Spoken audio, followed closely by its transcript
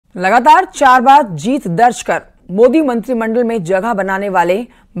लगातार 4 बार जीत दर्ज कर मोदी मंत्रिमंडल में जगह बनाने वाले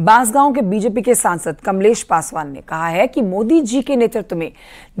बांसगांव के बीजेपी के सांसद कमलेश पासवान ने कहा है कि मोदी जी के नेतृत्व में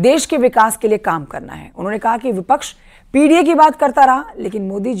देश के विकास के लिए काम करना है। उन्होंने कहा कि विपक्ष पीडीए की बात करता रहा, लेकिन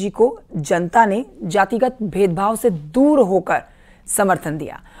मोदी जी को जनता ने जातिगत भेदभाव से दूर होकर समर्थन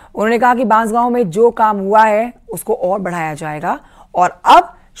दिया। उन्होंने कहा कि बांसगांव में जो काम हुआ है उसको और बढ़ाया जाएगा और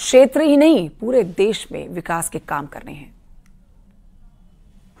अब क्षेत्र ही नहीं पूरे देश में विकास के काम करने हैं।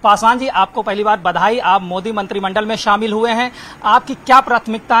 पासवान जी, आपको पहली बार बधाई, आप मोदी मंत्रिमंडल में शामिल हुए हैं। आपकी क्या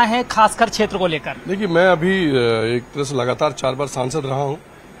प्राथमिकताएं हैं खासकर क्षेत्र को लेकर? देखिए, मैं अभी एक तरह से लगातार 4 बार सांसद रहा हूं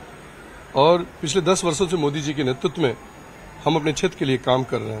और पिछले 10 वर्षों से मोदी जी के नेतृत्व में हम अपने क्षेत्र के लिए काम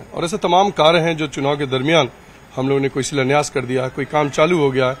कर रहे हैं और ऐसे तमाम कार्य हैं जो चुनाव के दरमियान हम लोगों ने कोई शिलान्यास कर दिया, कोई काम चालू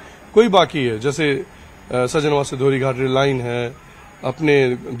हो गया, कोई बाकी है। जैसे सजनवा से धोरी घाट रेल लाइन है,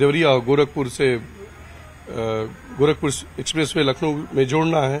 अपने देवरिया और गोरखपुर से गोरखपुर एक्सप्रेसवे लखनऊ में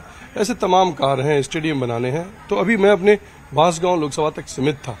जोड़ना है। ऐसे तमाम कार्य हैं, स्टेडियम बनाने हैं। तो अभी मैं अपने बांसगांव लोकसभा तक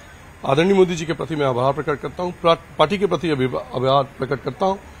सीमित था। आदरणीय मोदी जी के प्रति मैं आभार प्रकट करता हूं, पार्टी के प्रति आभार प्रकट करता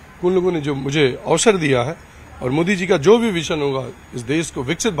हूं। उन लोगों ने जो मुझे अवसर दिया है और मोदी जी का जो भी विजन होगा इस देश को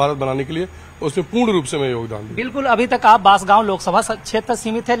विकसित भारत बनाने के लिए, उसमें पूर्ण रूप से मैं योगदान दूंगा। बिल्कुल, अभी तक आप बांसगांव लोकसभा क्षेत्र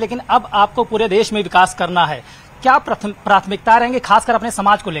सीमित है, लेकिन अब आपको पूरे देश में विकास करना है। क्या प्राथमिकता रहेंगे खासकर अपने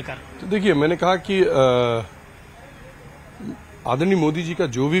समाज को लेकर? तो देखिए, मैंने कहा कि आदरणीय मोदी जी का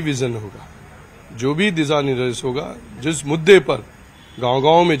जो भी विजन होगा, जो भी दिशा निर्देश होगा, जिस मुद्दे पर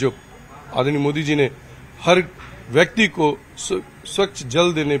गांव-गांव में जो आदरणीय मोदी जी ने हर व्यक्ति को स्वच्छ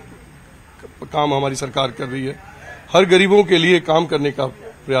जल देने का काम हमारी सरकार कर रही है, हर गरीबों के लिए काम करने का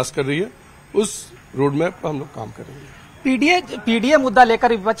प्रयास कर रही है, उस रोड मैप पर हम लोग काम करेंगे। पीडीए मुद्दा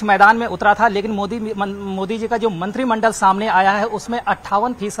लेकर विपक्ष मैदान में उतरा था, लेकिन मोदी जी का जो मंत्रिमंडल सामने आया है उसमें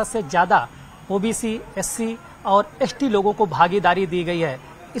 58% से ज्यादा ओबीसी, एससी और एसटी लोगों को भागीदारी दी गई है।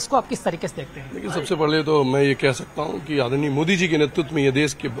 इसको आप किस तरीके से देखते हैं? लेकिन सबसे पहले तो मैं ये कह सकता हूं कि आदरणीय मोदी जी के नेतृत्व में यह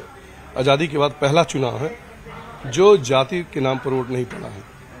देश के आजादी के बाद पहला चुनाव है जो जाति के नाम पर वोट नहीं पड़ा है।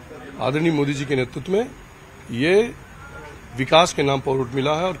 आदरणीय मोदी जी के नेतृत्व में ये विकास के नाम पर वोट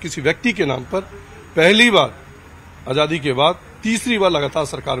मिला है और किसी व्यक्ति के नाम पर पहली बार आजादी के बाद तीसरी बार लगातार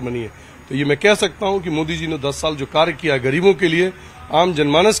सरकार बनी है। तो ये मैं कह सकता हूं कि मोदी जी ने 10 साल जो कार्य किया है गरीबों के लिए, आम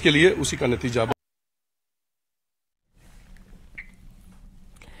जनमानस के लिए, उसी का नतीजा।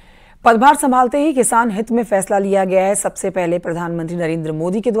 पदभार संभालते ही किसान हित में फैसला लिया गया है। सबसे पहले प्रधानमंत्री नरेंद्र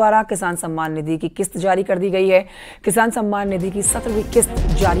मोदी के द्वारा किसान सम्मान निधि की किस्त जारी कर दी गई है। किसान सम्मान निधि की 17वीं किस्त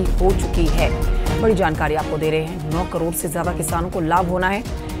जारी हो चुकी है। बड़ी जानकारी आपको दे रहे हैं। 9 करोड़ से ज्यादा किसानों को लाभ होना है।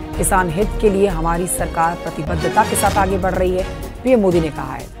 किसान हित के लिए हमारी सरकार प्रतिबद्धता के साथ आगे बढ़ रही है, पीएम मोदी ने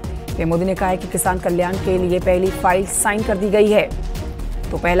कहा है। पीएम मोदी ने कहा है कि किसान कल्याण के लिए पहली फाइल साइन कर दी गई है।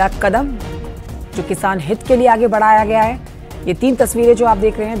 तो पहला कदम जो किसान हित के लिए आगे बढ़ाया गया है, ये 3 तस्वीरें जो आप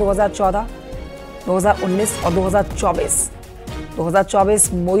देख रहे हैं 2014, 2019 और 2024।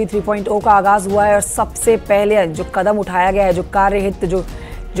 2024 मोदी 3.0 का आगाज हुआ है और सबसे पहले जो कदम उठाया गया है, जो कार्य हित जो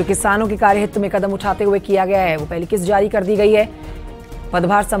किसानों के कार्य हित में कदम उठाते हुए किया गया है, वो पहली किस्त जारी कर दी गई है।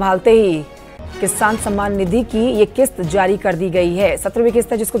 पदभार संभालते ही किसान सम्मान निधि की ये किस्त जारी कर दी गई है। 17वीं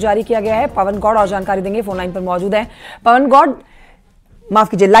किस्त है जिसको जारी किया गया है। पवन गौड़ और जानकारी देंगे, फोन लाइन पर मौजूद है। पवन गौड़, माफ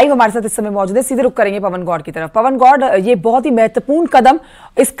कीजिए, लाइव हमारे साथ इस समय मौजूद है। सीधे रुक करेंगे पवन गौड़ की तरफ। पवन गौड़, ये बहुत ही महत्वपूर्ण कदम,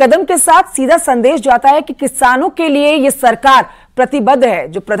 इस कदम के साथ सीधा संदेश जाता है कि किसानों के लिए ये सरकार प्रतिबद्ध है।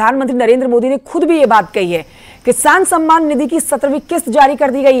 जो प्रधानमंत्री नरेंद्र मोदी ने खुद भी ये बात कही है, किसान सम्मान निधि की 17वीं किस्त जारी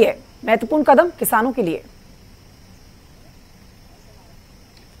कर दी गई है। महत्वपूर्ण कदम किसानों के लिए।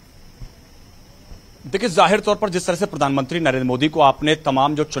 देखिए, जाहिर तौर पर जिस तरह से प्रधानमंत्री नरेंद्र मोदी को आपने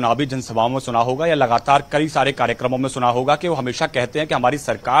तमाम जो चुनावी जनसभाओं में सुना होगा या लगातार कई सारे कार्यक्रमों में सुना होगा कि वो हमेशा कहते हैं कि हमारी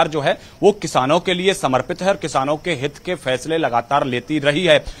सरकार जो है वो किसानों के लिए समर्पित है और किसानों के हित के फैसले लगातार लेती रही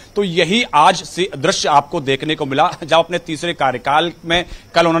है। तो यही आज से दृश्य आपको देखने को मिला जब अपने तीसरे कार्यकाल में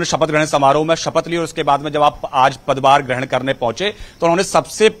कल उन्होंने शपथ ग्रहण समारोह में शपथ ली और उसके बाद में जब आप आज पदभार ग्रहण करने पहुंचे तो उन्होंने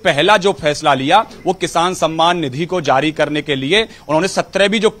सबसे पहला जो फैसला लिया वो किसान सम्मान निधि को जारी करने के लिए उन्होंने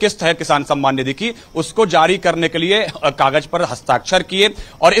 17वीं जो किस्त है किसान सम्मान निधि की उसको जारी करने के लिए कागज पर हस्ताक्षर किए।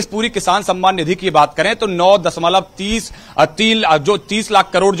 और इस पूरी किसान सम्मान निधि की बात करें तो 9.30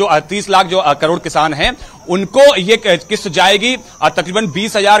 लाख करोड़ किसान हैं, उनको ये किस्त जाएगी। तकरीबन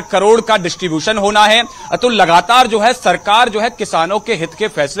 20,000 करोड़ का डिस्ट्रीब्यूशन होना है। तो लगातार जो है सरकार जो है किसानों के हित के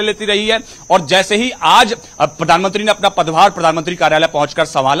फैसले लेती रही है। और जैसे ही आज प्रधानमंत्री ने अपना पदभार प्रधानमंत्री कार्यालय पहुंचकर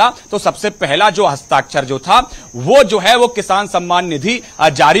संभाला तो सबसे पहला जो हस्ताक्षर जो था वो जो है वो किसान सम्मान निधि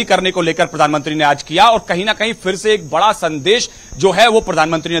जारी करने को लेकर प्रधानमंत्री ने आज किया। और कहीं ना कहीं फिर से एक बड़ा संदेश जो है वो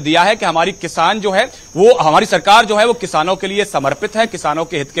प्रधानमंत्री ने दिया है कि हमारी किसान जो है वो हमारी सरकार जो है वो किसानों के लिए समर्पित है, किसानों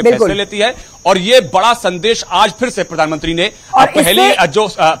के हित के फैसले लेती है और ये बड़ा संदेश आज फिर से प्रधानमंत्री ने पहले जो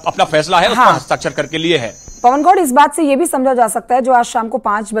अपना फैसला है उस पर हस्ताक्षर करके लिए है। पवन गौड़, इस बात से यह भी समझा जा सकता है जो आज शाम को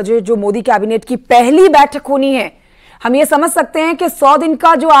 5 बजे जो मोदी कैबिनेट की पहली बैठक होनी है, हम ये समझ सकते हैं कि 100 दिन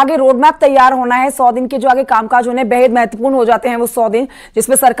का जो आगे रोड मैप तैयार होना है, 100 दिन के जो आगे कामकाज होने बेहद महत्वपूर्ण हो जाते हैं वो 100 दिन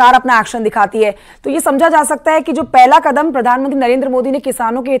जिसमें सरकार अपना एक्शन दिखाती है। तो ये समझा जा सकता है कि जो पहला कदम प्रधानमंत्री नरेंद्र मोदी ने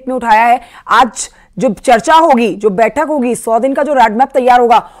किसानों के हित में उठाया है, आज जो चर्चा होगी, जो बैठक होगी, 100 दिन का जो रोड मैप तैयार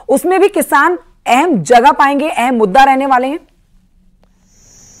होगा, उसमें भी किसान अहम जगह पाएंगे, अहम मुद्दा रहने वाले हैं।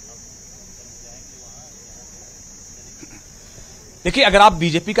 देखिए, अगर आप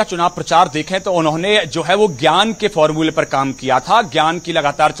बीजेपी का चुनाव प्रचार देखें तो उन्होंने जो है वो ज्ञान के फॉर्मूले पर काम किया था, ज्ञान की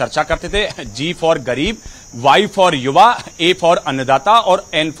लगातार चर्चा करते थे। जी फॉर गरीब, वाई फॉर युवा, ए फॉर अन्नदाता और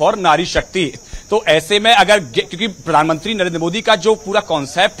एन फॉर नारी शक्ति। तो ऐसे में अगर, क्योंकि प्रधानमंत्री नरेंद्र मोदी का जो पूरा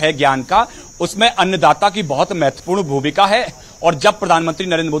कॉन्सेप्ट है ज्ञान का, उसमें अन्नदाता की बहुत महत्वपूर्ण भूमिका है। और जब प्रधानमंत्री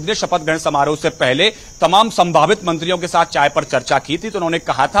नरेंद्र मोदी ने शपथ ग्रहण समारोह से पहले तमाम संभावित मंत्रियों के साथ चाय पर चर्चा की थी, तो उन्होंने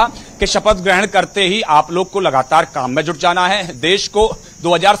कहा था कि शपथ ग्रहण करते ही आप लोग को लगातार काम में जुट जाना है। देश को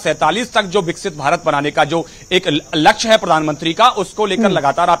 2047 तक जो विकसित भारत बनाने का जो एक लक्ष्य है प्रधानमंत्री का, उसको लेकर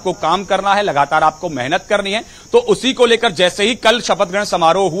लगातार आपको काम करना है, लगातार आपको मेहनत करनी है। तो उसी को लेकर जैसे ही कल शपथ ग्रहण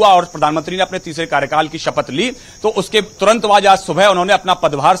समारोह हुआ और प्रधानमंत्री ने अपने तीसरे कार्यकाल की शपथ ली, तो उसके तुरंत बाद आज सुबह उन्होंने अपना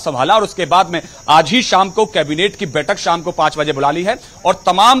पदभार संभाला और उसके बाद में आज ही शाम को कैबिनेट की बैठक शाम को 5 बजे बुला ली है और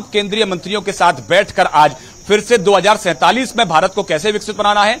तमाम केंद्रीय मंत्रियों के साथ बैठकर आज फिर से 2047 में भारत को कैसे विकसित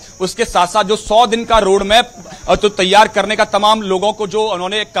बनाना है, उसके साथ साथ जो 100 दिन का रोड मैप तो तैयार करने का तमाम लोगों को जो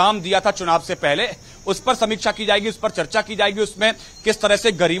उन्होंने काम दिया था चुनाव से पहले, उस पर समीक्षा की जाएगी, उस पर चर्चा की जाएगी। उसमें किस तरह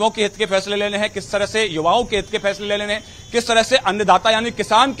से गरीबों के हित के फैसले लेने हैं, किस तरह से युवाओं के हित के फैसले लेने हैं, किस तरह से अन्नदाता यानी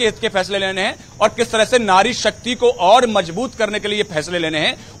किसान के हित के फैसले लेने हैं और किस तरह से नारी शक्ति को और मजबूत करने के लिए फैसले लेने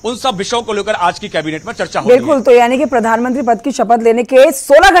हैं, उन सब विषयों को लेकर आज की कैबिनेट में चर्चा होगी। बिल्कुल, तो यानी कि प्रधानमंत्री पद की शपथ लेने के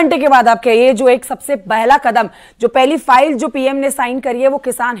 16 घंटे के बाद आप कहिए जो एक सबसे पहला कदम, जो पहली फाइल जो पीएम ने साइन करी है वो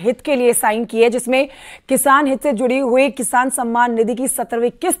किसान हित के लिए साइन की है, जिसमें किसान हित से जुड़ी हुई किसान सम्मान निधि की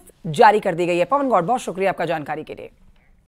 17वीं किस्त जारी कर दी गई है। पवन गौड़, बहुत शुक्रिया आपका जानकारी के लिए।